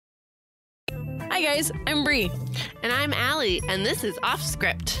Hi guys, I'm Bri. And I'm Alli, and this is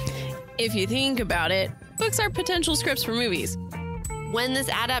Offscript. If you think about it, books are potential scripts for movies. When this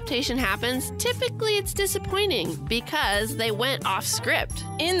adaptation happens, typically it's disappointing because they went off script.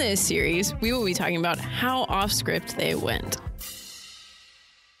 In this series, we will be talking about how off script they went.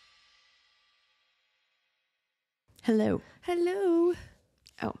 Hello. Hello.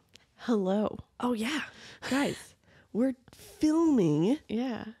 Oh, hello. Oh, yeah. Guys, we're filming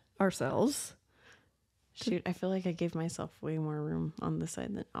Yeah. ourselves. Shoot, I feel like I gave myself way more room on this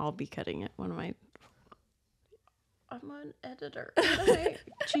side than I'll be cutting it. I'm an editor.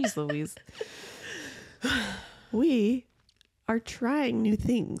 Jeez Louise. We are trying new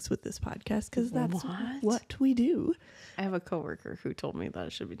things with this podcast because that's what we do. I have a coworker who told me that I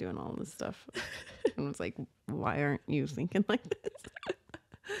should be doing all this stuff. And was like, why aren't you thinking like this?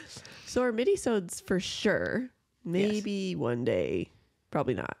 So our mini-sodes for sure. Maybe one day.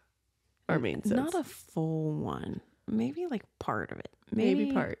 Probably not. Our main sodes. Not a full one. Maybe like part of it.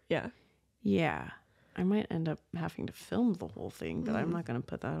 Maybe part. Yeah. Yeah. I might end up having to film the whole thing, but I'm not going to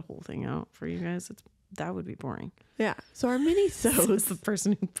put that whole thing out for you guys. That would be boring. Yeah. So our mini-sodes. The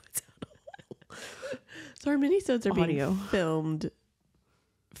person who puts out So our mini-sodes are audio being filmed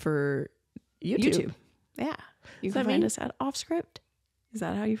for YouTube. Yeah. You Does can that find mean- us at Offscript. Is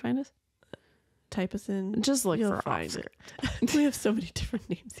that how you find us? Type us in. Just look You'll for find Offscript. it. We have so many different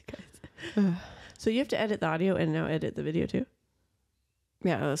names, you guys. So you have to edit the audio and now edit the video too?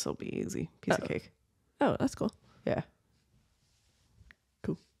 Yeah, this will be easy. Piece of cake. Oh, that's cool. Yeah.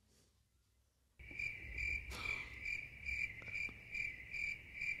 Cool.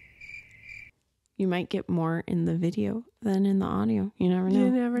 You might get more in the video than in the audio. You never know. You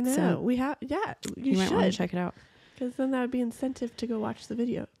never know. So We have, yeah, you might want to should. check it out. Because then that would be incentive to go watch the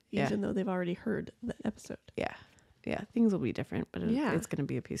video, Yeah. even though they've already heard the episode. Yeah. Yeah. Things will be different, but Yeah. it's going to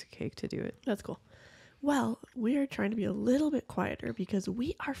be a piece of cake to do it. That's cool. Well, we are trying to be a little bit quieter because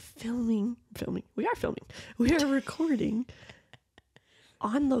we are filming. We are recording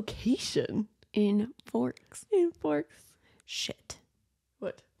on location In Forks. in Forks. Shit.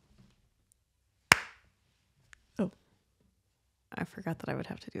 What? I forgot that I would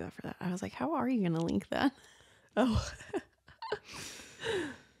have to do that for that. I was like, how are you going to link that? Oh.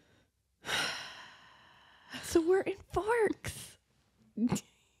 So we're in Forks.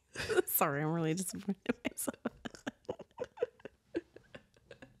 Sorry, I'm really disappointed in myself.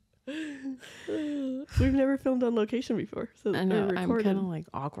 We've never filmed on location before. So I know, we're I'm recording. kind of like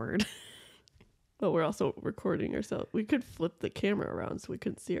awkward. But we're also recording ourselves. We could flip the camera around so we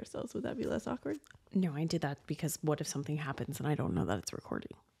couldn't see ourselves. Would that be less awkward? No, I did that because what if something happens and I don't know that it's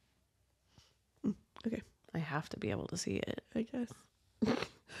recording? Okay, I have to be able to see it. I guess.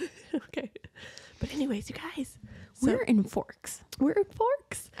 Okay. But anyways, you guys. We're in Forks. We're in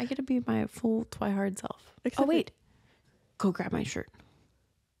Forks. I get to be my full twihard self. Except Oh, wait. Go grab my shirt.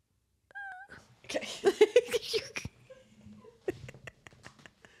 Okay.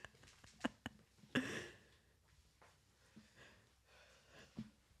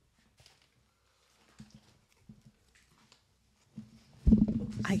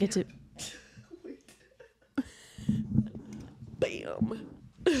 I get to... Bam.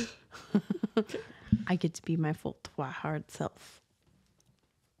 I get to be my full twihard self.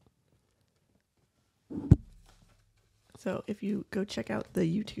 So if you go check out the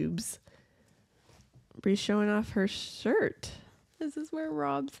YouTubes, Bri's showing off her shirt. This is where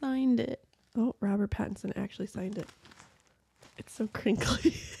Rob signed it. Oh, Robert Pattinson actually signed it. It's so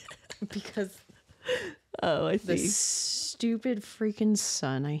crinkly. Because Oh, I the see. stupid freaking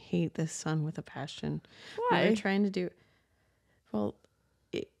sun. I hate this sun with a passion. Why? They're trying to do... Well,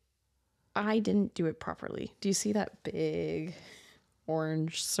 I didn't do it properly. Do you see that big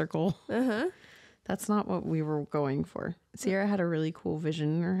orange circle? Uh-huh. That's not what we were going for. Sierra had a really cool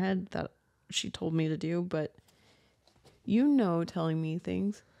vision in her head that she told me to do, but telling me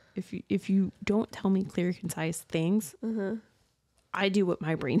things. If you don't tell me clear, concise things, I do what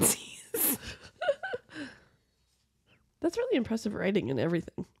my brain sees. That's really impressive writing and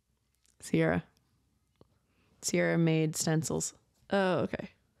everything. Sierra made stencils. Oh, okay.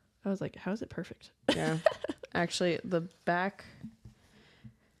 I was like, how is it perfect? Yeah. Actually, the back.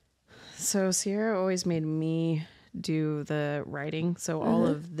 So Sierra always made me do the writing. So all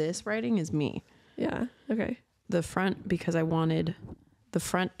of this writing is me. Yeah. Okay. The front, because the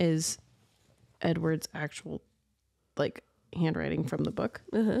front is Edward's actual like handwriting from the book.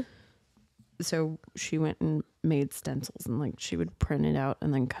 Uh-huh. So she went and made stencils and like she would print it out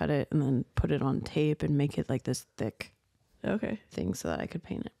and then cut it and then put it on tape and make it like this thick Okay. thing so that I could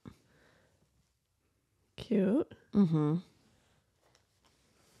paint it. Cute. Mm-hmm.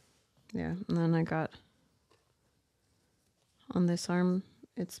 Yeah. And then I got on this arm,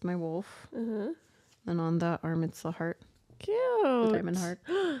 it's my wolf. Uh-huh. And on that arm, it's the heart, Cute. the diamond heart.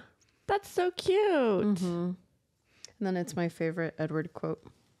 That's so cute. And then it's my favorite Edward quote.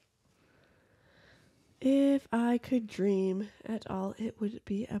 If I could dream at all, it would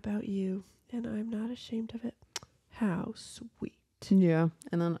be about you, and I'm not ashamed of it. How sweet. Yeah.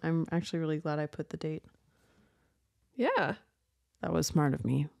 And then I'm actually really glad I put the date. Yeah. That was smart of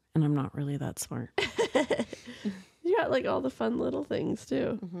me. And I'm not really that smart. You got like all the fun little things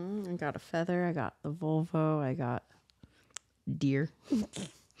too. I got a feather. I got the Volvo. I got deer.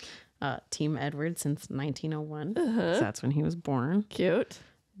 Team Edward since 1901. So that's when he was born. Cute.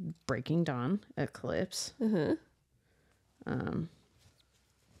 Breaking Dawn. Eclipse. New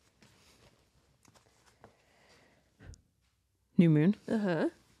Moon.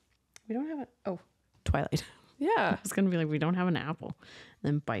 We don't have Twilight. Yeah. I was going to be like, we don't have an apple.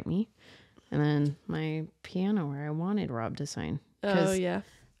 And then Bite Me. And then my piano where I wanted Rob to sign. Oh, yeah.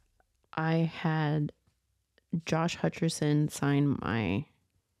 I had Josh Hutcherson sign my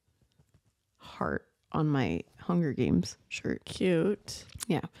heart on my Hunger Games shirt. Cute.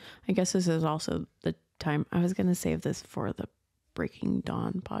 Yeah. I guess this is also the time. I was going to save this for the Breaking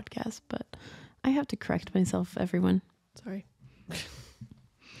Dawn podcast, but I have to correct myself, everyone. Sorry.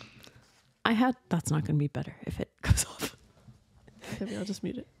 That's not going to be better if it goes off. Maybe I'll just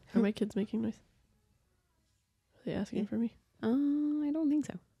mute it. Are my kids making noise? Are they asking for me? I don't think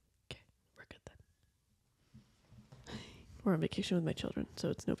so. Okay, we're good then. We're on vacation with my children, so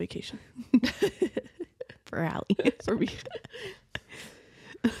it's no vacation. For Allie. For me.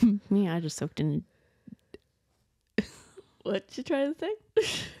 Me, I just soaked in. What you trying to say? I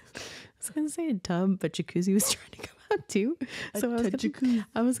was going to say a tub, but jacuzzi was trying to come out too. So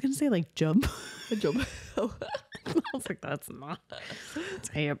I was going to say like jump. A job. Oh. I was like, that's not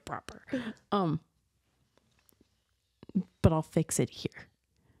say it proper. But I'll fix it here.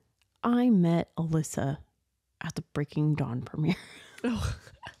 I met Alyssa at the Breaking Dawn premiere. Oh.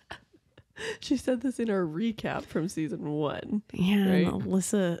 She said this in our recap from season 1. Yeah, right? and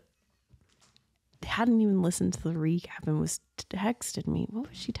Alyssa hadn't even listened to the recap and was texted me. What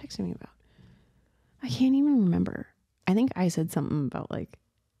was she texting me about? I can't even remember. I think I said something about like,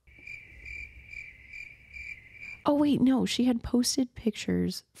 oh wait, no, she had posted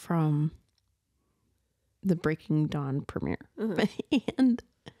pictures from the Breaking Dawn premiere. And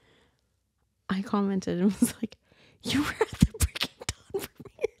I commented and was like, you were at the Breaking Dawn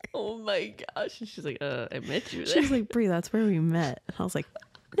premiere. Oh my gosh. And she's like, I met you there. She was like, Bri, that's where we met. And I was like,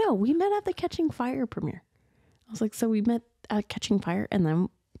 no, we met at the Catching Fire premiere. I was like, so we met at Catching Fire and then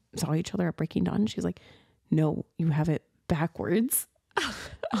saw each other at Breaking Dawn. She's like, no, you have it backwards.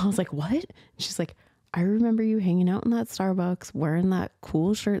 I was like, what? She's like, I remember you hanging out in that Starbucks wearing that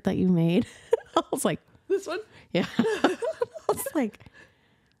cool shirt that you made. I was like, this one? yeah. I was like,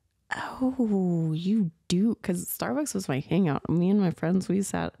 oh, you do. Because Starbucks was my hangout. Me and my friends,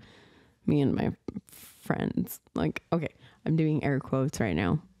 like, okay, I'm doing air quotes right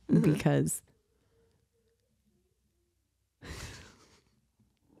now because.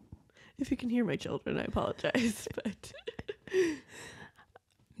 If you can hear my children, I apologize. But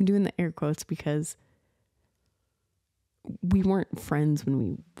I'm doing the air quotes because we weren't friends when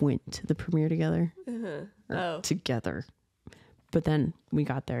we went to the premiere together. Together. But then we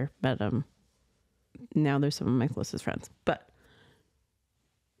got there, met now they're some of my closest friends. But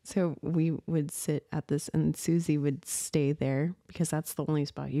so we would sit at this and Susie would stay there because that's the only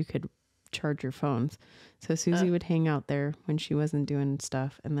spot you could charge your phones. So Susie would hang out there when she wasn't doing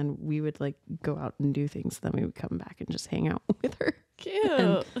stuff, and then we would like go out and do things. Then we would come back and just hang out with her. cute.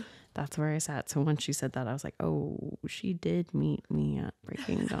 And that's where I sat. So when she said that, I was like, oh, she did meet me at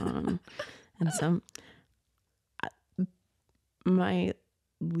Breaking Dawn. And my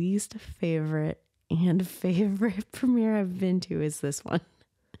least favorite and favorite premiere I've been to is this one.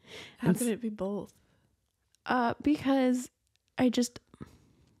 How can it be both? Because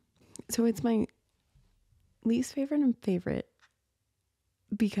so it's my least favorite and favorite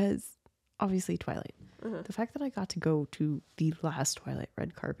because obviously Twilight. The fact that I got to go to the last Twilight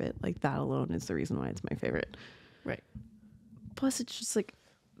red carpet, like that alone is the reason why it's my favorite. Right. Plus it's just like,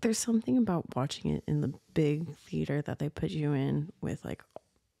 there's something about watching it in the big theater that they put you in with like,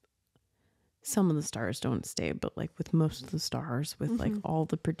 some of the stars don't stay, but like with most of the stars, with like all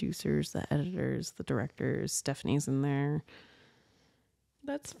the producers, the editors, the directors, Stephanie's in there.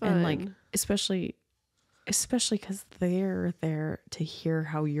 That's fun. And like, especially because they're there to hear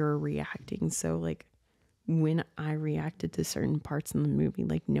how you're reacting. So like when I reacted to certain parts in the movie,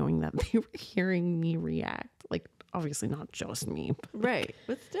 like knowing that they were hearing me react, like obviously not just me. But Right.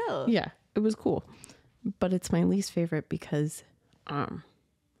 But still. yeah, it was cool. But it's my least favorite because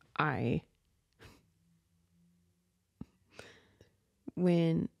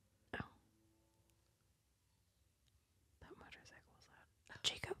when that motorcycle was loud.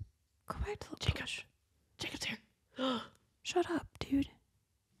 Jacob, go back to the bush. Jacob's here. Shut up, dude.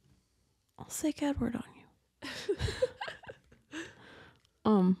 I'll sick Edward on you.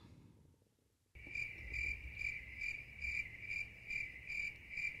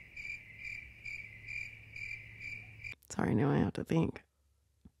 Sorry, now I have to think.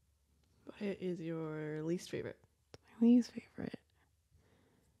 What is your least favorite? My least favorite.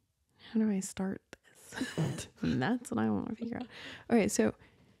 How do I start this? That's what I want to figure out. Okay, so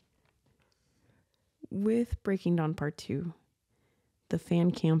with Breaking Dawn Part 2, the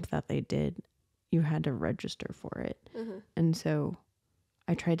fan camp that they did, you had to register for it. Mm-hmm. And so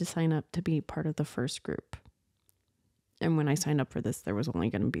I tried to sign up to be part of the first group. And when I signed up for this, there was only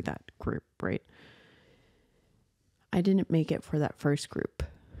going to be that group, right? I didn't make it for that first group.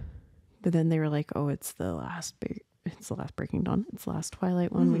 But then they were like, oh, it's the last Breaking Dawn. It's the last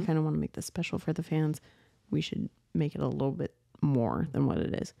Twilight one. Mm-hmm. We kind of want to make this special for the fans. We should make it a little bit more than what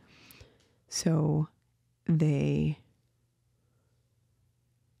it is. So they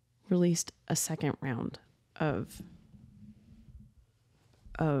released a second round of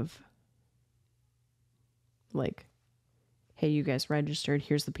like, hey, you guys registered.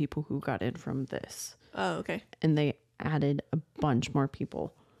 Here's the people who got in from this. Oh, okay. And they added a bunch more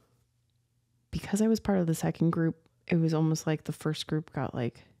people. Because I was part of the second group, it was almost like the first group got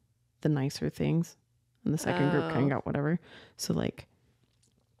like the nicer things and the second group kind of got whatever. So like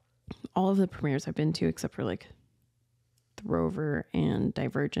all of the premieres I've been to, except for like The Rover and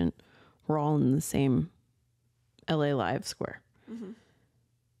Divergent, were all in the same LA Live square. Mm-hmm.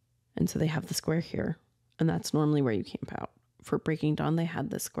 And so they have the square here, and that's normally where you camp out. For Breaking Dawn, they had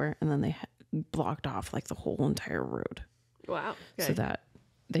this square, and then they blocked off like the whole entire road. Wow. Okay. So that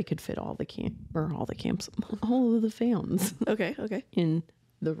they could fit all the all of the fans Okay. in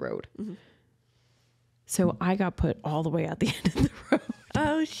the road. Mm-hmm. So I got put all the way at the end of the road.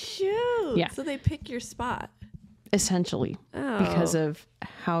 Oh, shoot. Yeah. So they pick your spot. Essentially, because of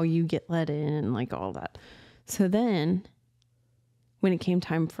how you get let in and like all that. So then when it came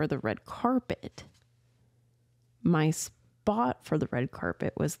time for the red carpet, my spot for the red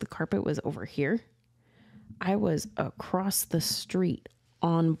carpet was over here. I was across the street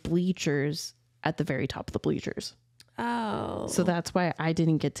on bleachers at the very top of the bleachers. Oh. So that's why I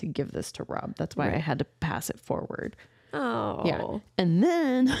didn't get to give this to Rob. That's why I had to pass it forward. Oh. Yeah. And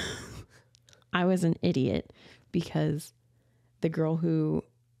then I was an idiot because the girl who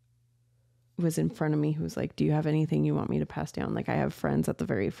was in front of me, who was like, do you have anything you want me to pass down? Like, I have friends at the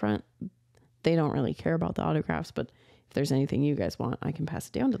very front. They don't really care about the autographs, but if there's anything you guys want, I can pass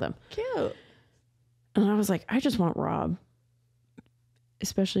it down to them. Cute. And I was like, I just want Rob.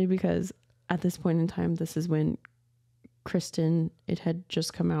 Especially because at this point in time, this is when it had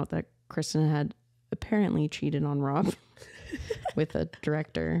just come out that Kristen had apparently cheated on Rob with a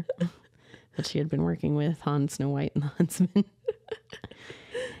director that she had been working with on Snow White and the Huntsman.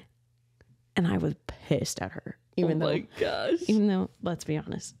 And I was pissed at her. Even though, let's be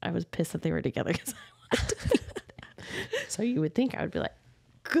honest, I was pissed that they were together because I wanted to be with them. So you would think I would be like,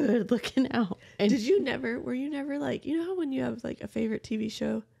 good looking out. And were you never like, you know how when you have like a favorite TV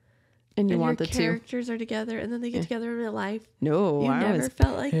show and you and want your the characters are together and then they get together in real life? No, You I never was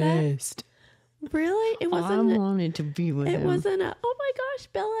felt like pissed. that? Really? It I wasn't. wanted to be with him. It wasn't a, oh my gosh,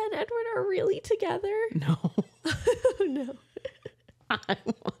 Bella and Edward are really together. No. Oh no. I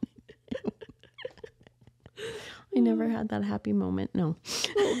wanted him. I never had that happy moment. No.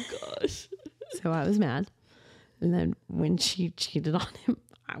 Oh gosh. So I was mad. And then when she cheated on him,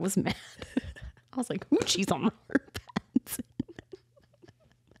 I was mad. I was like, who cheats on her pants?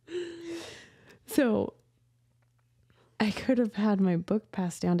 So I could have had my book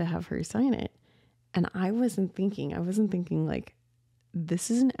passed down to have her sign it. And I wasn't thinking like,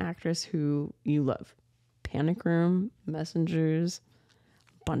 this is an actress who you love. Panic Room, Messengers,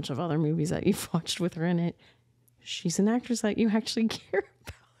 a bunch of other movies that you've watched with her in it. She's an actress that you actually care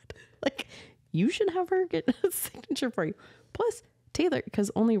about. Like, you should have her get a signature for you. Plus, Taylor,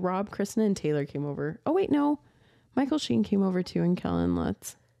 because only Rob, Kristen, and Taylor came over. Oh, wait, no. Michael Sheen came over too, and Kellen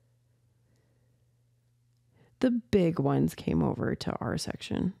Lutz. The big ones came over to our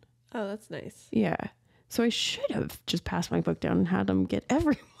section. Oh, that's nice. Yeah. So I should have just passed my book down and had them get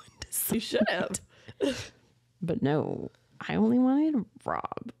everyone to sign. You should have. But no, I only wanted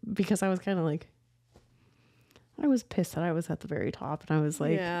Rob because I was kind of like, I was pissed that I was at the very top and I was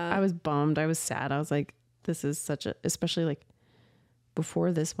like, Yeah. I was bummed. I was sad. I was like, this is such a, especially like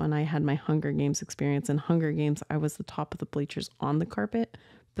before this one, I had my Hunger Games experience. In Hunger Games, I was the top of the bleachers on the carpet,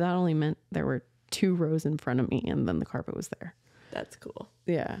 but that only meant there were 2 rows in front of me and then the carpet was there. That's cool.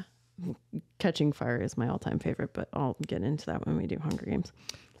 Yeah. Catching Fire is my all-time favorite, but I'll get into that when we do Hunger Games.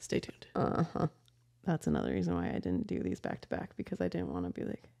 Stay tuned. That's another reason why I didn't do these back to back, because I didn't want to be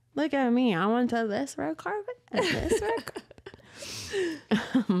like, look at me, I went to this red carpet and this red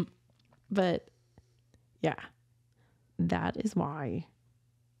carpet. But yeah, that is why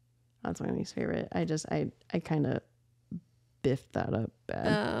that's my least favorite. I kind of biffed that up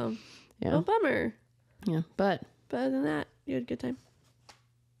bad. Yeah. Well, bummer. Yeah, but other than that, you had a good time.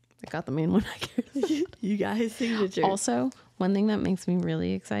 I got the main one I cared about. You got his signature. Also, one thing that makes me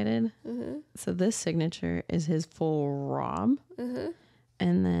really excited. So this signature is his full Rob. And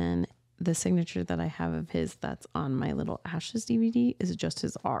then the signature that I have of his that's on my little Ashes DVD is just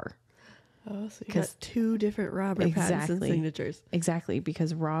his R. Oh, so you got 2 different Robert Pattinson signatures. Exactly,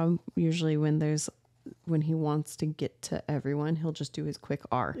 because Rob usually when he wants to get to everyone, he'll just do his quick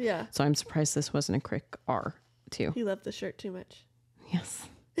R. Yeah. So I'm surprised this wasn't a quick R too. He loved the shirt too much. Yes.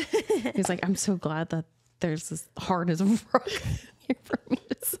 He's like, I'm so glad that there's this hard as a rock here for me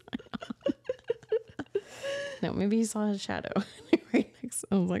to sign on. No, maybe he saw his shadow right next.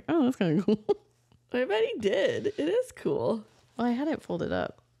 I was like, oh, that's kind of cool. I bet he did. It is cool. Well, I had it folded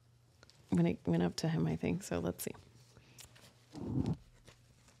up when it went up to him, I think. So let's see.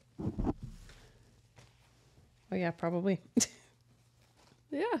 Oh yeah, probably.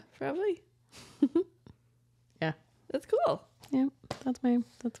 Yeah, probably. Yeah. That's cool. Yeah, that's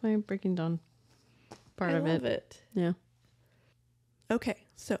my Breaking Dawn part of it. I love it. Yeah. Okay,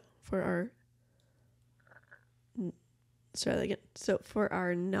 so for our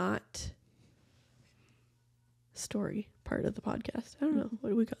not story part of the podcast, I don't know, what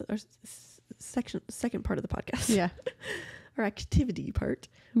do we call it? Our second part of the podcast. Yeah. Our activity part.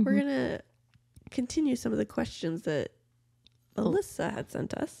 We're gonna continue some of the questions that Alyssa had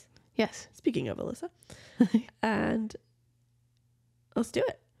sent us. Yes. Speaking of Alyssa. And let's do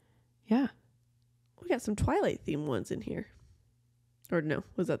it. Yeah. We got some Twilight themed ones in here. Or no,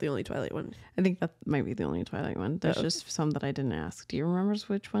 was that the only Twilight one? I think that might be the only Twilight one. There's just some that I didn't ask. Do you remember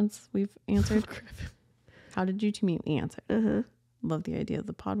which ones we've answered? How did you two meet? We answered. Love the idea of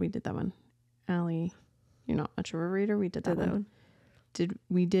the pod. We did that one. Allie, you're not much of a reader. We did that one.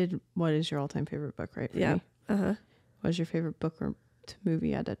 We did what is your all-time favorite book, right? Yeah. What is your favorite book or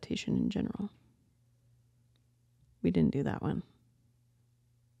movie adaptation in general? We didn't do that one.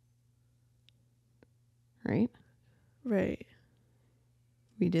 Right? Right.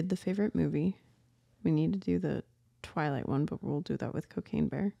 We did the favorite movie. We need to do the Twilight one, but we'll do that with Cocaine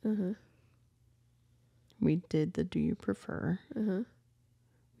Bear. We did the Do You Prefer?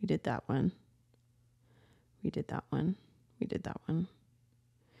 We did that one. We did that one. We did that one.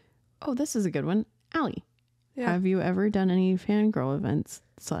 Oh, this is a good one. Allie, have you ever done any fangirl events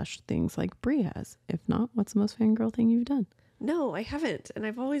 / things like Bri has? If not, what's the most fangirl thing you've done? No, I haven't. And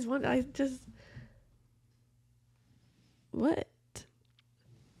I've always wanted, what?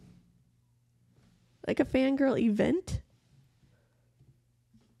 Like a fangirl event?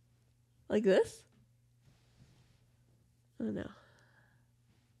 Like this? I don't know.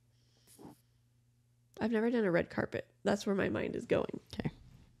 I've never done a red carpet. That's where my mind is going. Okay.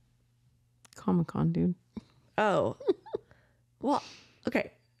 Comic-Con, dude. Oh. Well,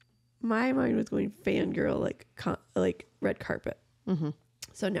 okay. My mind was going fangirl, like red carpet.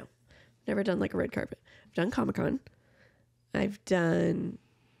 So no, never done like a red carpet. I've done Comic-Con. I've gone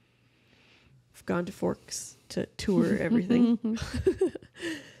to Forks to tour everything.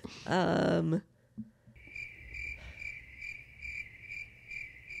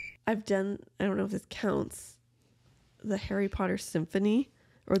 I've done, I don't know if this counts, the Harry Potter Symphony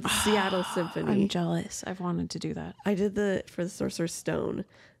or the Seattle Symphony. I'm jealous. I've wanted to do that. I did for the Sorcerer's Stone.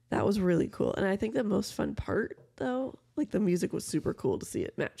 That was really cool. And I think the most fun part, though, like the music was super cool to see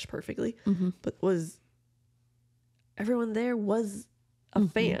it match perfectly, but everyone there was a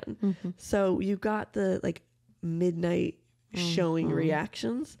fan. So you got the like midnight showing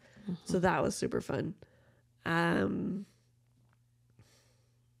reactions. So that was super fun.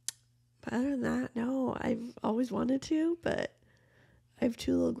 But other than that, no, I've always wanted to, but I have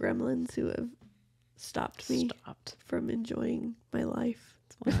 2 little gremlins who have stopped me from enjoying my life.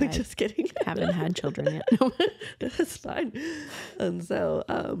 Just kidding. Haven't had children yet. No. That's fine. And so,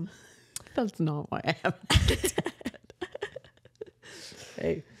 that's not why I haven't.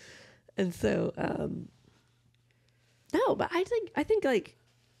 Hey. And so, no, but I think like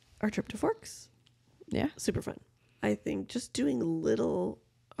our trip to Forks. Yeah. Super fun. I think just doing little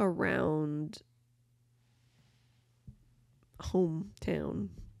around hometown,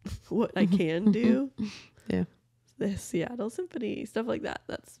 what I can do. Yeah. The Seattle Symphony, stuff like that.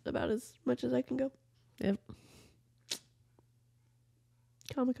 That's about as much as I can go. Yep.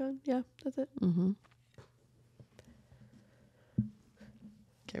 Comic-Con, yeah, that's it. Mm-hmm.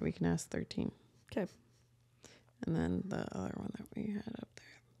 Okay, we can ask 13. Okay. And then the other one that we had up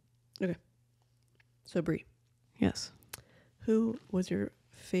there. Okay. So, Bri. Yes. Who was your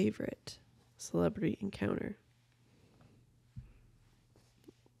favorite celebrity encounter?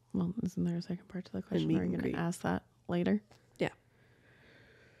 Well, isn't there a second part to the question? meet Are you and going to greet. ask that later? Yeah.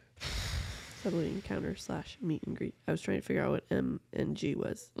 Celebrity encounter / meet and greet. I was trying to figure out what M and G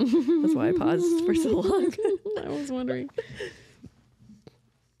was. That's why I paused for so long. I was wondering.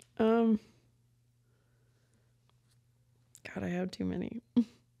 God, I have too many.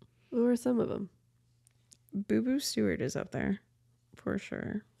 Who are some of them? Boo Boo Stewart is up there for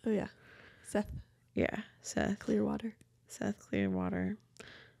sure. Oh, yeah. Seth Yeah, Seth Clearwater.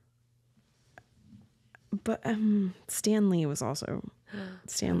 But Stanley was also.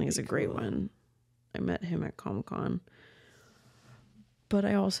 Stanley is a great cool. one. I met him at Comic-Con. But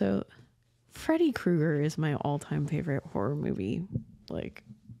I also, Freddy Krueger is my all-time favorite horror movie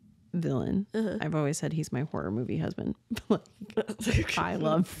villain. I've always said he's my horror movie husband. I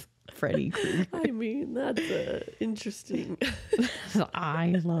love Freddy Krueger. I mean, that's interesting.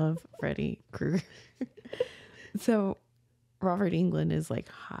 I love Freddy Krueger. So Robert Englund is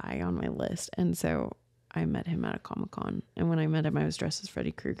high on my list. And so I met him at a Comic-Con. And when I met him, I was dressed as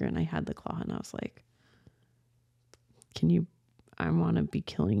Freddy Krueger and I had the claw and I was like, I want to be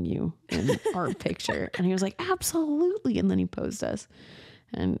killing you in our picture. And he was like, absolutely. And then he posed us.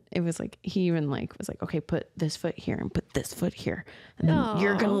 And it was he even was like, okay, put this foot here and put this foot here. And then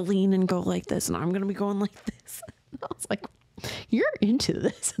you're going to lean and go like this. And I'm going to be going like this. And I was like, you're into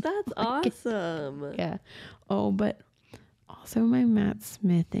this. That's awesome. Yeah. Oh, but also my Matt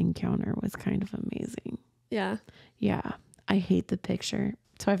Smith encounter was kind of amazing. Yeah. Yeah. I hate the picture.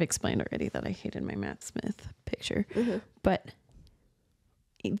 So I've explained already that I hated my Matt Smith picture. Mm-hmm. But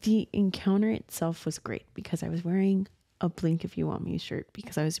the encounter itself was great because I was wearing a Blink If You Want Me shirt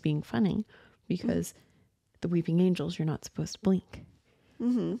because I was being funny because the Weeping Angels, you're not supposed to blink.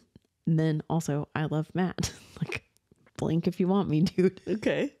 Mm-hmm. And then also I love Matt. Blink if you want me, dude.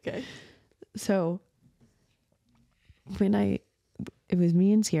 Okay. So it was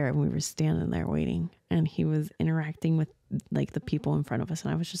me and Sierra and we were standing there waiting and he was interacting with the people in front of us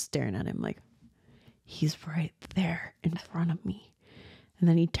and I was just staring at him he's right there in front of me. And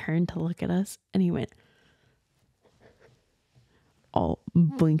then he turned to look at us and he went all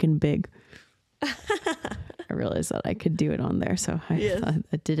blinking big. I realized that I could do it on there, so I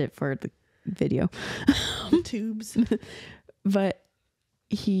did it for the video. The tubes. But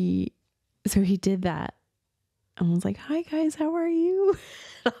he did that and was like, hi guys, how are you?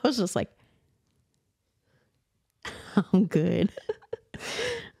 I was just like, I'm good.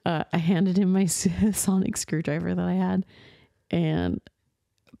 I handed him my sonic screwdriver that I had and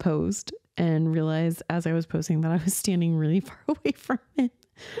posed and realized as I was posing that I was standing really far away from him.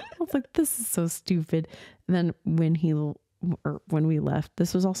 I was like, this is so stupid. And then when we left,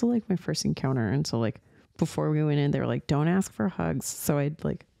 this was also my first encounter. And so before we went in, they were like, don't ask for hugs. So I was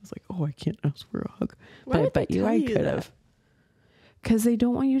like, oh, I can't ask for a hug. Why but I bet you I could have. Because they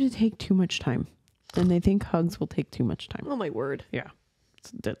don't want you to take too much time. And they think hugs will take too much time. Oh, my word. Yeah.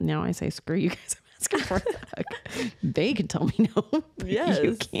 So now I say, screw you guys. I'm asking for a hug. They can tell me no. But yes.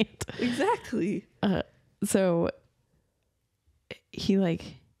 You can't. Exactly. So he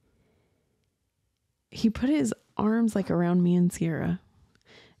put his arms around me and Sierra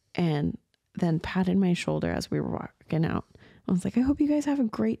and then patted my shoulder as we were walking out. I was like, I hope you guys have a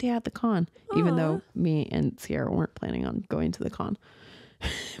great day at the con. Aww. Even though me and Sierra weren't planning on going to the con.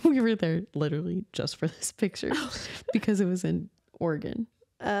 We were there literally just for this picture because it was in Oregon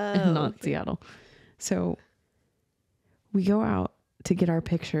and not Seattle. So we go out to get our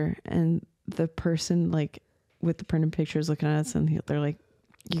picture and the person with the printed pictures looking at us and they're like,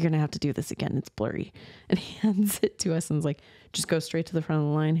 you're going to have to do this again. It's blurry. And he hands it to us and is like, just go straight to the front of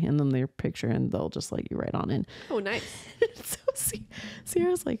the line, hand them their picture and they'll just let you right on in. Oh, nice. So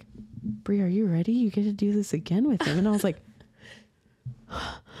Sierra's like, Bri, are you ready? You get to do this again with him. And I was like,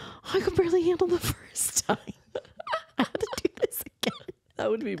 I could barely handle the first time. I had to do this again. That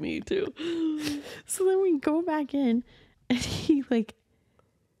would be me too. So then we go back in and he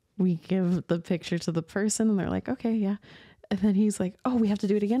we give the picture to the person and they're like, okay, yeah. And then he's like, oh, we have to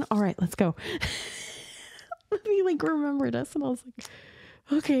do it again? All right, let's go. And he remembered us and I was like,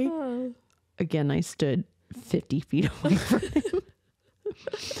 okay. Again, I stood 50 feet away from him.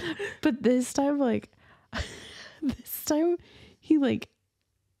 But this time, this time he like,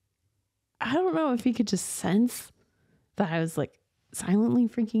 I don't know if he could just sense that I was like silently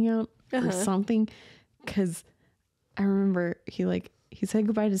freaking out or something. Cause I remember he said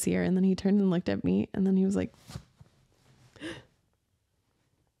goodbye to Sierra and then he turned and looked at me and then he was like,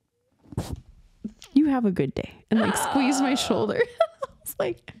 you have a good day. And like squeezed my shoulder. I was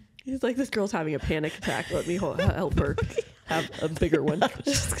like, he's like, this girl's having a panic attack. Let me help her have a bigger one. I was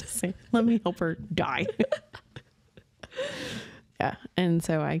just gonna say, let me help her die. Yeah. And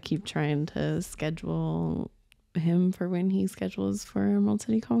so I keep trying to schedule him for when he schedules for Emerald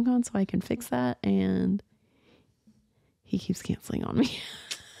City Comic Con so I can fix that. And he keeps canceling on me.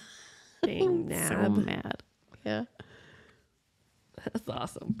 Dang, nab. So mad. Yeah. That's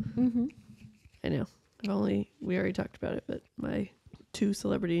awesome. I know. We already talked about it, but my 2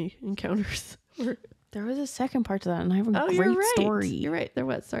 celebrity encounters were. There was a second part to that, and I have a great you're right. story. You're right. There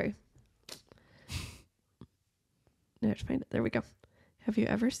was. Sorry. Now I have to find it. There we go. Have you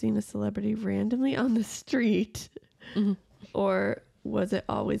ever seen a celebrity randomly on the street? Or was it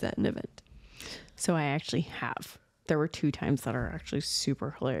always at an event? So I actually have. There were 2 times that are actually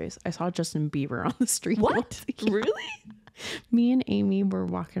super hilarious. I saw Justin Bieber on the street. What? Yeah. Really? Me and Amy were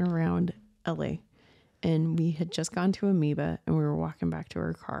walking around LA and we had just gone to Amoeba and we were walking back to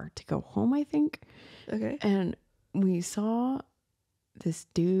our car to go home, I think. Okay. And we saw this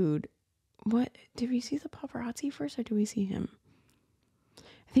dude. What? Did we see the paparazzi first or did we see him?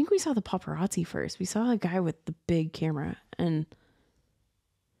 I think we saw the paparazzi first. We saw a guy with the big camera. And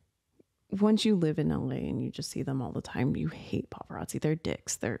once you live in LA and you just see them all the time, you hate paparazzi. They're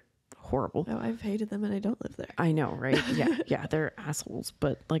dicks. They're horrible. Oh, I've hated them and I don't live there. I know, right? Yeah, they're assholes.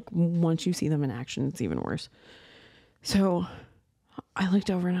 But like once you see them in action, it's even worse. So I looked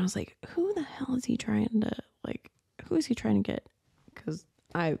over and I was like, who the hell is he trying to who is he trying to get? Because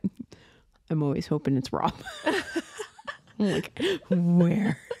I'm always hoping it's Rob. I'm like,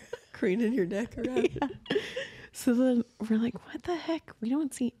 where? Craning your neck around. Yeah. So then we're like, what the heck? We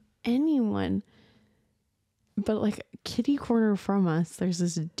don't see anyone. But like kitty corner from us, there's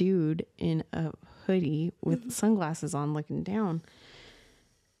this dude in a hoodie with sunglasses on looking down.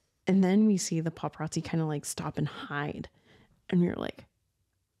 And then we see the paparazzi kind of like stop and hide. And we were like,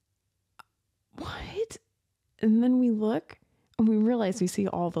 what? And then we look and we realize we see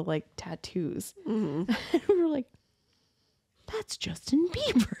all the like tattoos. And we were like, that's Justin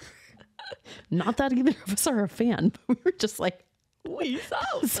Bieber. Not that either of us are a fan, but we were just like, we saw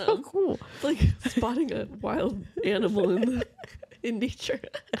them. So cool. Like spotting a wild animal in nature.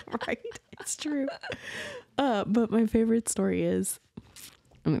 Right. It's true. But my favorite story is,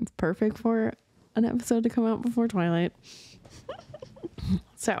 and it's perfect for an episode to come out before Twilight.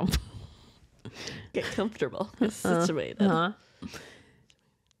 So get comfortable. Situated.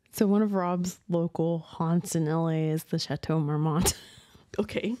 So one of Rob's local haunts in LA is the Chateau Marmont.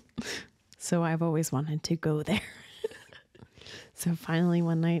 Okay. So I've always wanted to go there. So finally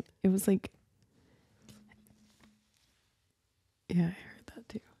one night, it was like, yeah, I heard that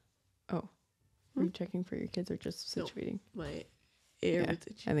too. Oh, were you checking for your kids or just situating? No, my ear was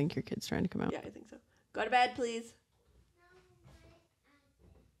itchy. I think your kid's trying to come out. Yeah, I think so. Go to bed, please.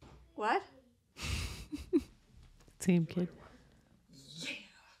 What? Same kid. Yeah.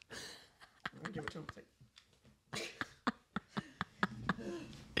 I'm gonna give it to him.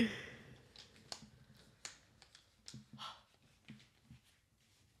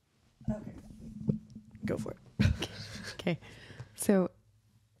 Okay. Go for it. Okay. So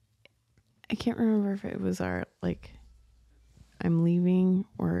I can't remember if it was our I'm leaving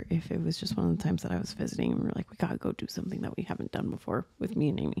or if it was just one of the times that I was visiting and we were like, we gotta go do something that we haven't done before with me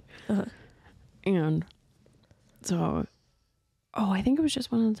and Amy. And so, I think it was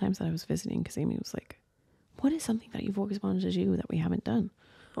just one of the times that I was visiting because Amy was like, what is something that you've always wanted to do that we haven't done?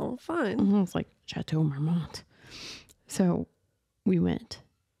 Oh, fine. And I was like, Chateau Marmont. So we went.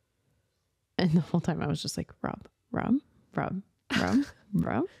 And the whole time I was just like, Rob.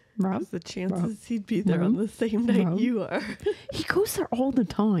 What's the chances he'd be there on the same night you are? He goes there all the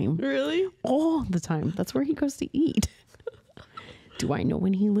time. Really? All the time. That's where he goes to eat. Do I know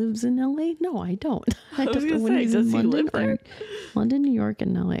when he lives in LA? No, I don't. I just know when he's in London, London, New York,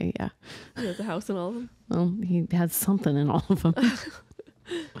 and LA. Yeah. He has a house in all of them? Well, he has something in all of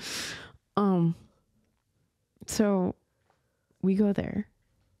them. So we go there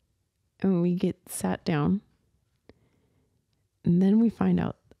and we get sat down. And then we find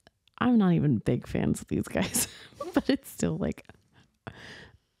out I'm not even big fans of these guys, but it's still like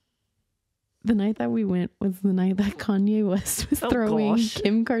the night that we went was the night that Kanye West was throwing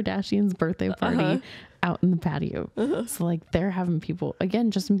Kim Kardashian's birthday party out in the patio. So like they're having people,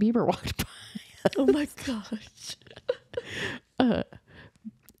 again, Justin Bieber walked by. Oh my gosh.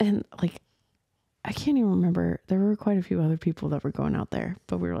 And like, I can't even remember. There were quite a few other people that were going out there,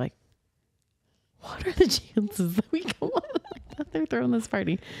 but we were like, what are the chances that we go on like that? They're throwing this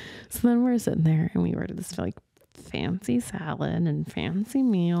party. So then we're sitting there and we ordered this like fancy salad and fancy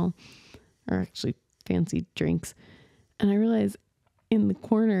meal, or actually fancy drinks. And I realized in the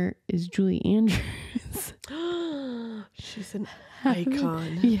corner is Julie Andrews. She's an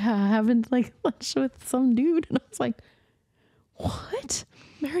icon. Having like lunch with some dude. And I was like, what?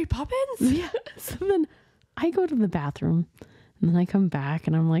 Mary Poppins? Yeah. So then I go to the bathroom and then I come back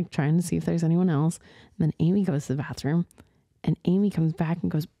and I'm like trying to see if there's anyone else. And then Amy goes to the bathroom and Amy comes back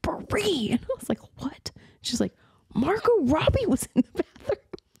and goes, Brie. And I was like, what? She's like, Margot Robbie was in the bathroom.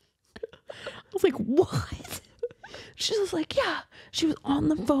 I was like, what? She was like, yeah, she was on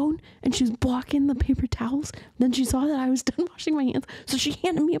the phone and she was blocking the paper towels. Then she saw that I was done washing my hands. So she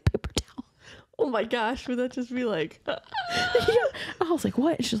handed me a paper towel. Oh my gosh, would that just be like... Yeah. I was like,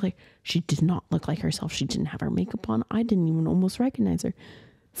 what? She's like, she did not look like herself. She didn't have her makeup on. I didn't even almost recognize her.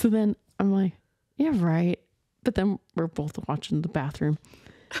 So then I'm like, yeah, right. But then we're both watching the bathroom.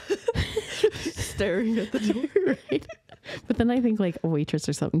 Staring at the door. Right. But then I think like a waitress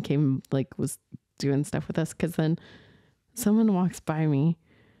or something came, like was doing stuff with us. Cause then someone walks by me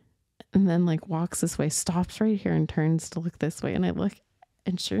and then like walks this way, stops right here and turns to look this way. And I look,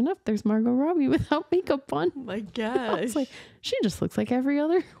 and sure enough, there's Margot Robbie without makeup on. Oh my gosh. I was like, she just looks like every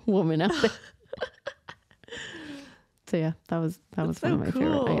other woman out there. So yeah, that was one of my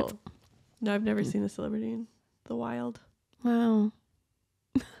favorite nights. No, I've never seen a celebrity in the wild. Wow.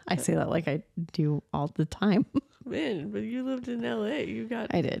 I say that like I do all the time. Man, but you lived in LA. You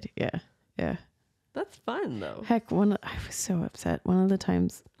got... I did. Yeah. Yeah. That's fun though. Heck, I was so upset. One of the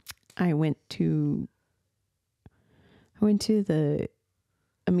times I went to the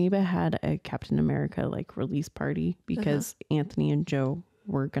Amoeba had a Captain America like release party because Anthony and Joe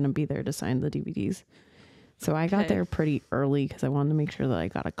were going to be there to sign the DVDs. So I got there pretty early because I wanted to make sure that I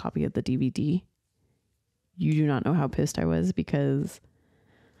got a copy of the DVD. You do not know how pissed I was because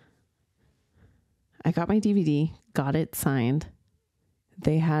I got my DVD, got it signed.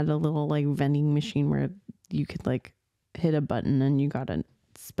 They had a little like vending machine where you could like hit a button and you got a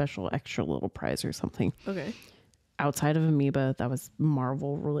special extra little prize or something. Okay. Outside of Amoeba, that was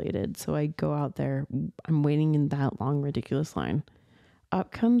Marvel related. So I go out there. I'm waiting in that long, ridiculous line.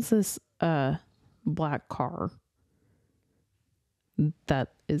 Up comes this black car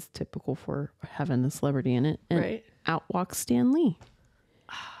that is typical for having a celebrity in it. And out walks Stan Lee.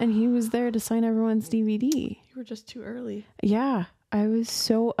 And he was there to sign everyone's DVD. You were just too early. Yeah. I was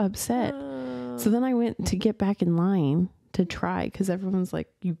so upset. So then I went to get back in line to try because everyone's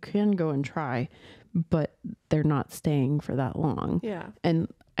like, you can go and try, but they're not staying for that long. Yeah. And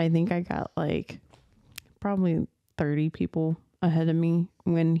I think I got like probably 30 people ahead of me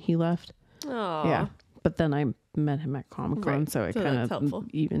when he left. Oh. Yeah. But then I met him at Comic-Con, so it kind of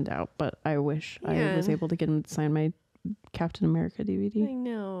evened out. But I wish I was able to get him to sign my Captain America DVD. I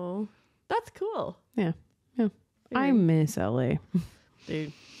know. That's cool. Yeah. Yeah. I miss LA.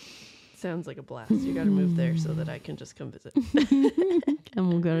 Dude, sounds like a blast. You got to move there so that I can just come visit. And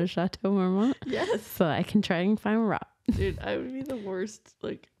we'll go to Chateau Marmont. Yes. So I can try and find Rob. Dude, I would be the worst.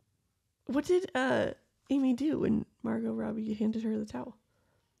 Like, what did Amy do when Margot Robbie handed her the towel?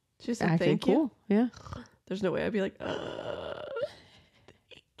 She said, thank you. Yeah. There's no way I'd be like, thank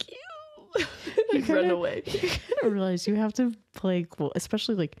you. I'd run away. You kind of realize you have to play cool,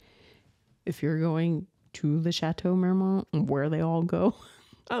 especially like if you're going to the Chateau Marmont where they all go.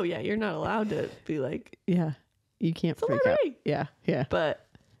 Oh yeah, you're not allowed to be like, yeah, you can't freak out. Yeah, yeah. But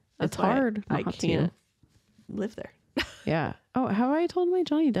it's hard. I can't live there. Yeah. Oh, have I told my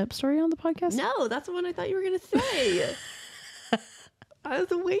Johnny Depp story on the podcast? No, that's the one I thought you were gonna say. I was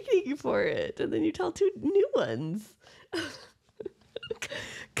waiting for it, and then you tell 2 new ones.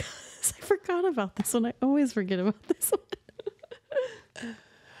 Because I forgot about this one. I always forget about this one.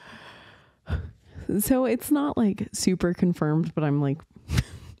 So it's not like super confirmed, but I'm like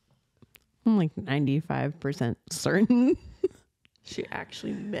 95% certain. She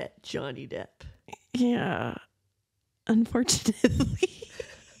actually met Johnny Depp. Yeah. Unfortunately.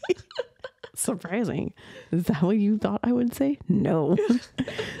 Surprising. Is that what you thought I would say? No.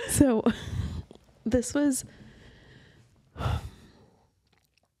 So this was... I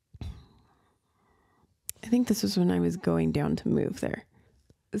think this was when I was going down to move there.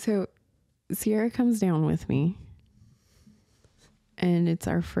 So Sierra comes down with me and it's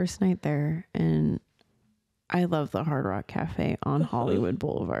our first night there, and I love the Hard Rock Cafe on Hollywood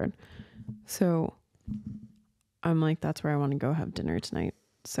Boulevard. So I'm like, that's where I want to go have dinner tonight.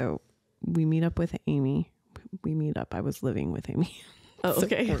 So we meet up with Amy. We meet up. I was living with Amy. Oh,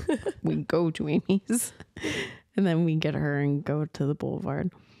 okay. We go to Amy's and then we get her and go to the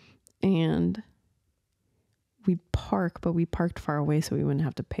boulevard. And we park, but we parked far away so we wouldn't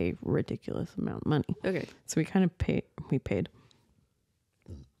have to pay ridiculous amount of money. Okay. So we kind of paid.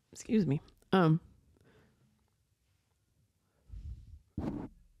 Excuse me. I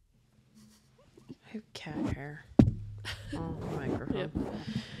have cat hair on the microphone.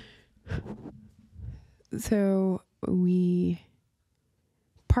 Yep. So we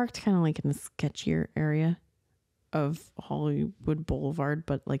parked kind of like in a sketchier area of Hollywood Boulevard,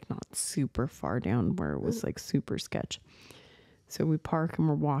 but like not super far down where it was like super sketch. So we park and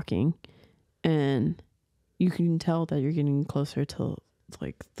we're walking, and you can tell that you're getting closer to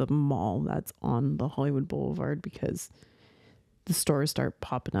like the mall that's on the Hollywood Boulevard, because the stores start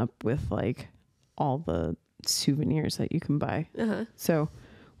popping up with like all the souvenirs that you can buy. Uh-huh. So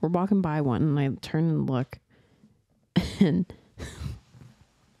we're walking by one, and I turn and look, and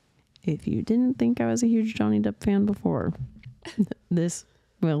if you didn't think I was a huge Johnny Depp fan before, this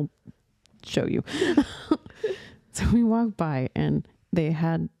will show you. So we walked by, and they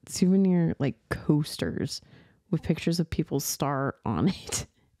had souvenir like coasters with pictures of people's star on it.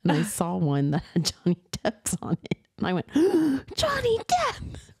 And I saw one that had Johnny Depp's on it. And I went, Johnny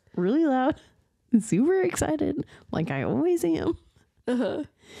Depp! Really loud, super excited, like I always am. Uh-huh.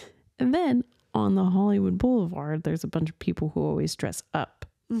 And then on the Hollywood Boulevard, there's a bunch of people who always dress up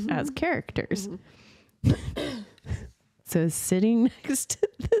as characters. So sitting next to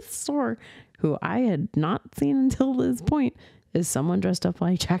this store, who I had not seen until this point, is someone dressed up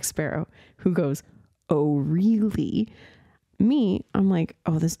like Jack Sparrow, who goes, oh, really? Me, I'm like,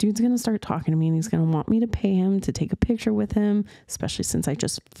 oh, this dude's going to start talking to me, and he's going to want me to pay him to take a picture with him, especially since I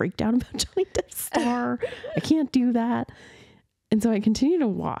just freaked out about Johnny Depp's star. I can't do that. And so I continue to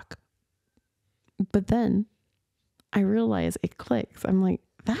walk. But then I realize it clicks. I'm like,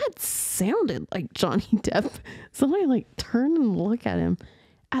 that sounded like Johnny Depp. So I like turn and look at him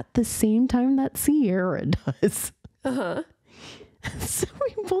at the same time that Sierra does. Uh-huh. So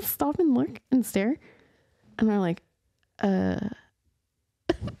we both stop and look and stare. And we're like, and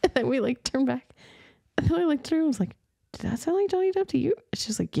then we like turn back. And then I looked through and was like, did that sound like Johnny Depp to you? It's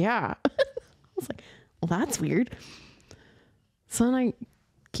just like, yeah. I was like, well, that's weird. So then I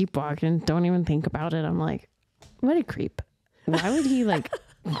keep walking, don't even think about it. I'm like, what a creep. Why would he like,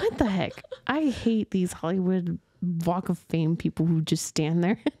 what the heck? I hate these Hollywood Walk of Fame people who just stand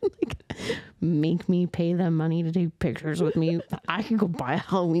there and like make me pay them money to take pictures with me. I could go buy a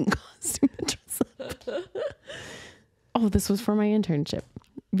Halloween costume and dress up. Oh, this was for my internship,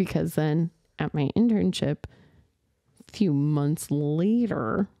 because then at my internship, a few months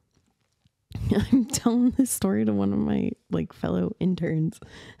later, I'm telling this story to one of my like fellow interns,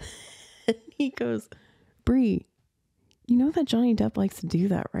 and he goes, Bri, you know that Johnny Depp likes to do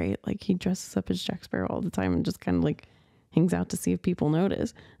that, right? Like he dresses up as Jack Sparrow all the time and just kind of like hangs out to see if people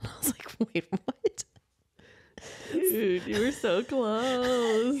notice. And I was like, wait, what? Dude, you were so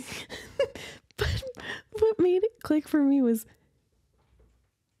close. But what made it click for me was,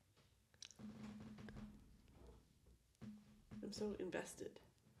 I'm so invested.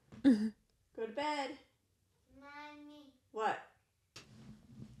 Go to bed. Mommy. What?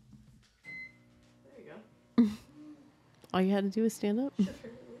 There you go. all you had to do was stand up. Wait,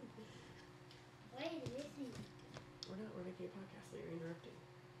 listen. We're making a podcast that you're interrupting.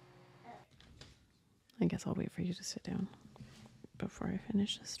 I guess I'll wait for you to sit down before I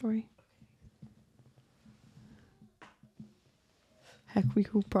finish the story. Heck, we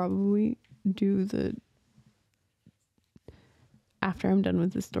could probably do after I'm done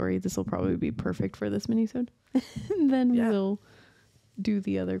with the story, this will probably be perfect for this minisode. And then we'll do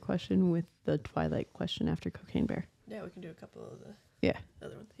the other question with the Twilight question after Cocaine Bear. Yeah, we can do a couple of the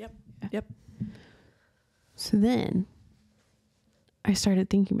other ones. Yep. Yeah. Yep. So then I started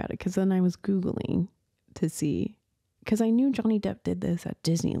thinking about it, because then I was Googling to see, because I knew Johnny Depp did this at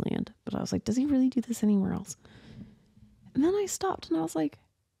Disneyland, but I was like, does he really do this anywhere else? And then I stopped and I was like,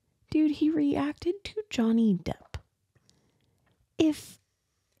 dude, he reacted to Johnny Depp. If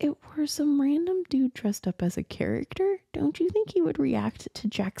it were some random dude dressed up as a character, don't you think he would react to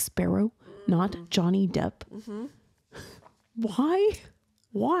Jack Sparrow, not Johnny Depp? Mm-hmm. Why?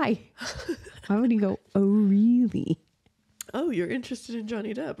 Why would he go, oh, really? Oh, you're interested in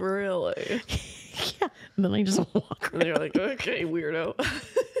Johnny Depp, really? Yeah. And then I just walk And you're like, okay, weirdo.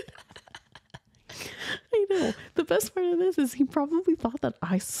 I know. The best part of this is he probably thought that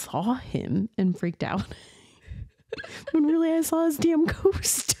I saw him and freaked out. When really I saw his damn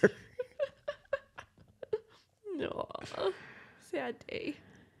coaster. No. Sad day.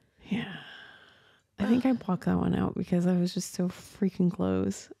 Yeah. I think I blocked that one out because I was just so freaking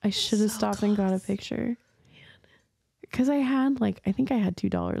close. I should have stopped and got a picture. Because I had I think I had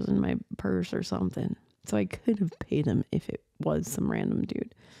 $2 in my purse or something. So I could have paid him if it was some random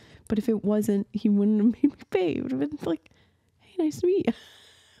dude. But if it wasn't, he wouldn't have made me pay. It would have been like, hey, nice to meet you.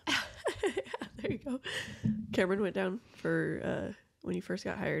 Yeah, there you go. Cameron went down for when he first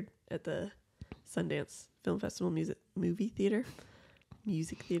got hired at the Sundance Film Festival movie theater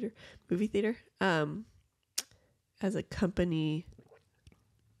as a company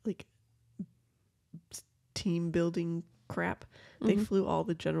team building crap. They flew all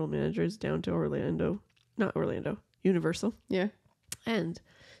the general managers down to Universal. Yeah. And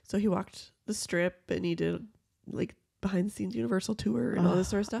so he walked the strip and he did behind the scenes Universal tour and all this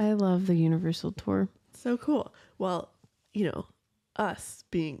sort of stuff. I love the Universal tour. So cool. Well, us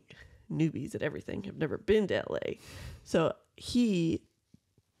being newbies at everything have never been to LA. So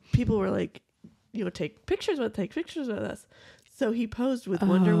people were like, take pictures with us. So he posed with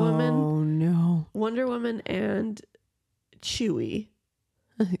Wonder Woman. Oh no. Wonder Woman and Chewie.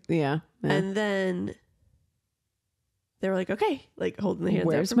 Yeah. And then they were like, okay, holding the hands out.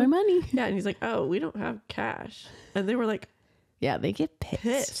 Where's my money? Yeah. And he's like, oh, we don't have cash. And they were like, yeah, they get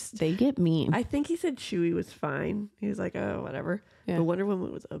pissed. They get mean. I think he said Chewie was fine. He was like, oh, whatever. Yeah. But Wonder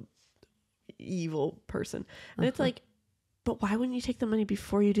Woman was a evil person. And it's like, but why wouldn't you take the money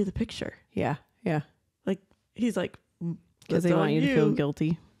before you do the picture? Yeah. Yeah. He's like, because they want you to feel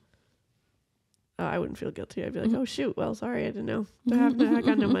guilty. Oh, I wouldn't feel guilty. I'd be like, oh shoot, well, sorry, I didn't know. I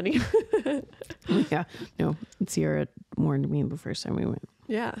got no money. Yeah. No, Sierra warned me the first time we went.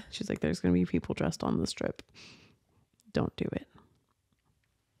 Yeah. She's like, there's going to be people dressed on this trip. Don't do it.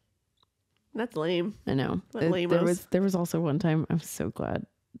 That's lame. I know. There was also one time, I was so glad.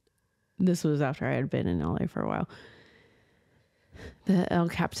 This was after I had been in LA for a while. The El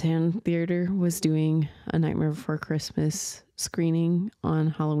Capitan Theater was doing A Nightmare Before Christmas screening on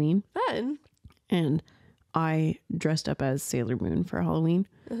Halloween. Fun. And I dressed up as Sailor Moon for Halloween.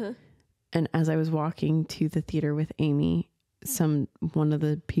 Uh-huh. And as I was walking to the theater with Amy, one of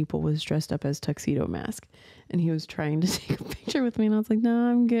the people was dressed up as Tuxedo Mask. And he was trying to take a picture with me. And I was like, no,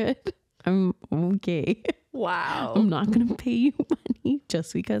 I'm good. I'm okay. Wow. I'm not going to pay you money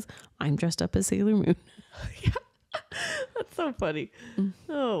just because I'm dressed up as Sailor Moon. Yeah. That's so funny.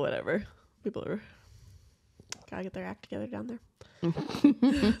 Oh, whatever. People gotta get their act together down there.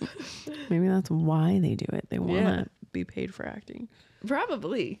 Maybe that's why they do it. They want to be paid for acting.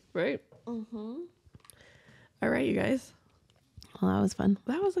 Probably, right? Mm-hmm. All right, you guys. Well, that was fun.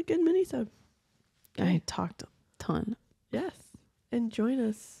 That was a good mini-sode. I talked a ton. Yes. And join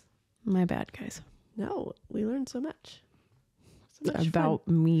us. My bad, guys. No, we learned so much. About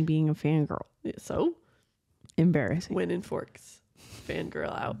me being a fangirl. Yeah, so? Embarrassing. Win in forks.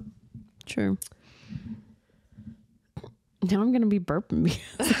 Fangirl out. True. Now I'm going to be burping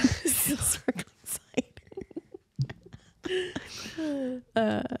because I'm sparkling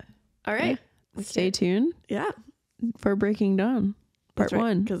cider. All right. Yeah. Stay tuned. Yeah. For Breaking Dawn. Part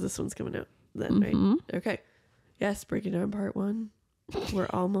 1. Because this one's coming out then, right? Okay. Yes, Breaking Dawn Part 1. We're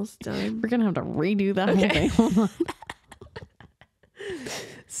almost done. We're going to have to redo that whole thing. Hold on.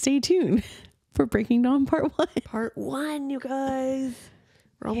 Stay tuned for Breaking Dawn Part 1. Part 1, you guys.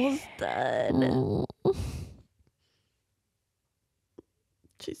 We're almost done.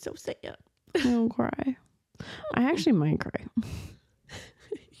 She's so sad. Don't cry. I actually might cry.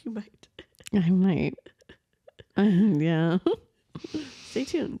 You might. I might. Yeah. Stay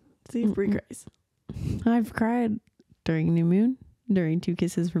tuned. See if Bri cries. I've cried during New Moon, during 2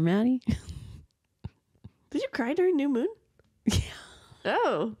 Kisses from Maddie. Did you cry during New Moon? Yeah.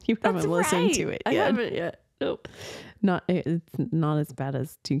 Oh. You haven't listened to it I yet. haven't yet. Nope. It's not as bad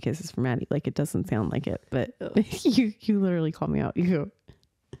as 2 Kisses from Maddie. It doesn't sound like it, but you literally call me out. You go,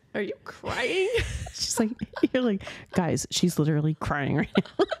 are you crying? she's like, you're like, guys, she's literally crying right now.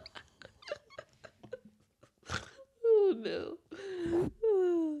 Oh no.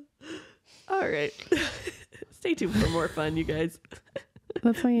 All right. Stay tuned for more fun, you guys.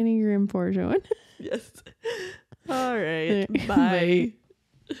 That's my Enneagram 4 showing. Yes. All right. Bye.